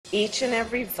Each and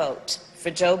every vote for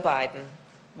Joe Biden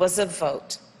was a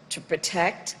vote to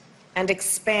protect and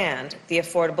expand the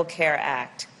Affordable Care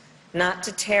Act, not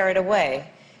to tear it away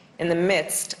in the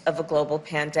midst of a global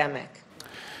pandemic.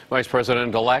 Vice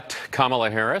President-elect Kamala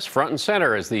Harris front and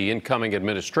center as the incoming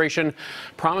administration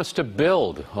promised to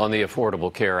build on the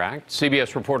Affordable Care Act.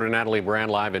 CBS reporter Natalie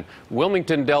Brand live in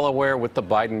Wilmington, Delaware with the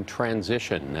Biden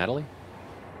transition. Natalie?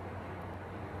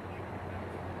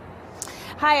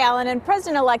 Hi, Alan. And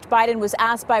President-elect Biden was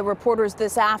asked by reporters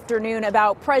this afternoon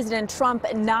about President Trump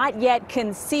not yet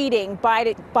conceding.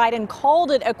 Biden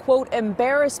called it a, quote,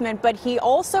 embarrassment, but he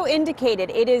also indicated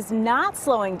it is not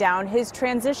slowing down his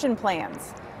transition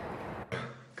plans.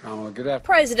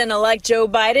 President-elect Joe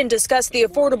Biden discussed the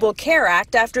Affordable Care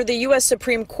Act after the U.S.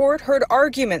 Supreme Court heard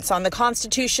arguments on the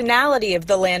constitutionality of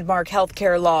the landmark health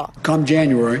care law. Come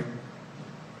January,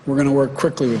 we're going to work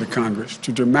quickly with the Congress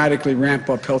to dramatically ramp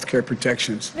up health care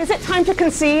protections. Is it time to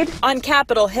concede? On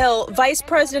Capitol Hill, Vice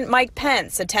President Mike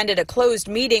Pence attended a closed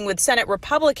meeting with Senate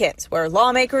Republicans where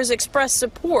lawmakers expressed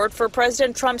support for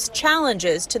President Trump's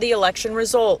challenges to the election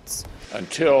results.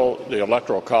 Until the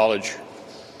Electoral College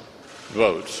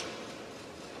votes,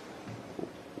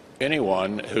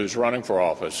 anyone who's running for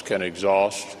office can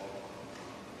exhaust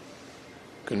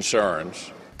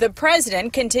concerns. The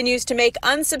president continues to make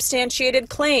unsubstantiated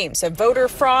claims of voter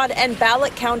fraud and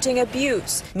ballot counting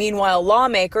abuse. Meanwhile,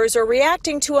 lawmakers are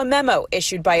reacting to a memo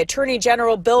issued by Attorney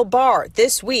General Bill Barr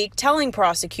this week telling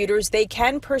prosecutors they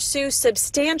can pursue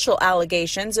substantial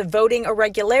allegations of voting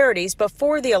irregularities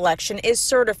before the election is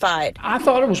certified. I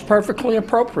thought it was perfectly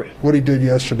appropriate. What he did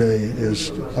yesterday is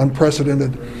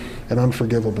unprecedented and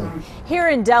unforgivable. Here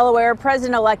in Delaware,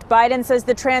 President-elect Biden says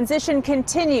the transition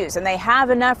continues and they have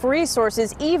enough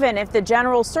resources even if the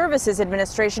General Services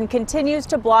Administration continues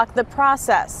to block the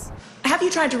process. Have you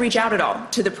tried to reach out at all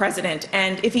to the president?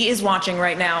 And if he is watching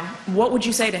right now, what would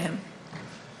you say to him?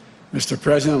 Mr.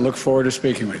 President, look forward to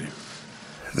speaking with you.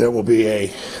 There will be a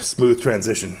smooth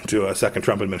transition to a second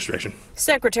Trump administration.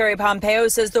 Secretary Pompeo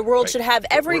says the world should have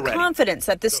every confidence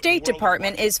that the State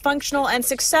Department is functional and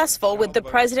successful with the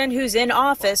president who's in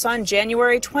office on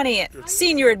January 20th.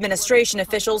 Senior administration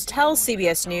officials tell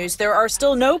CBS News there are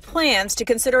still no plans to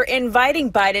consider inviting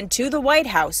Biden to the White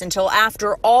House until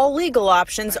after all legal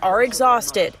options are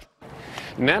exhausted.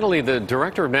 Natalie, the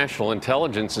Director of National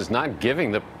Intelligence is not giving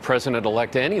the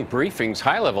president-elect any briefings,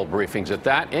 high-level briefings at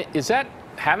that. Is that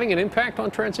having an impact on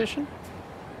transition?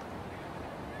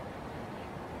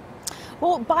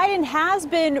 Well, Biden has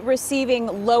been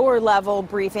receiving lower-level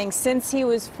briefings since he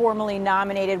was formally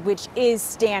nominated, which is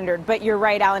standard. But you're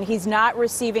right, Alan, he's not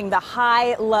receiving the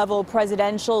high-level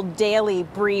presidential daily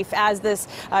brief as this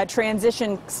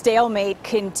transition stalemate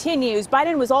continues.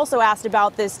 Biden was also asked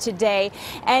about this today,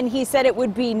 and he said it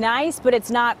would be nice, but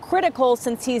it's not critical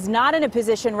since he's not in a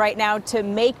position right now to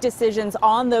make decisions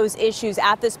on those issues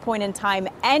at this point in time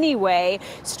anyway,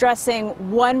 stressing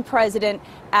one president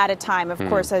at a time. Of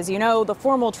course, as you know, the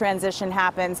formal transition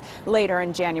happens later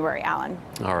in January, Alan.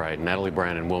 All right, Natalie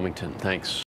Brand in Wilmington, thanks.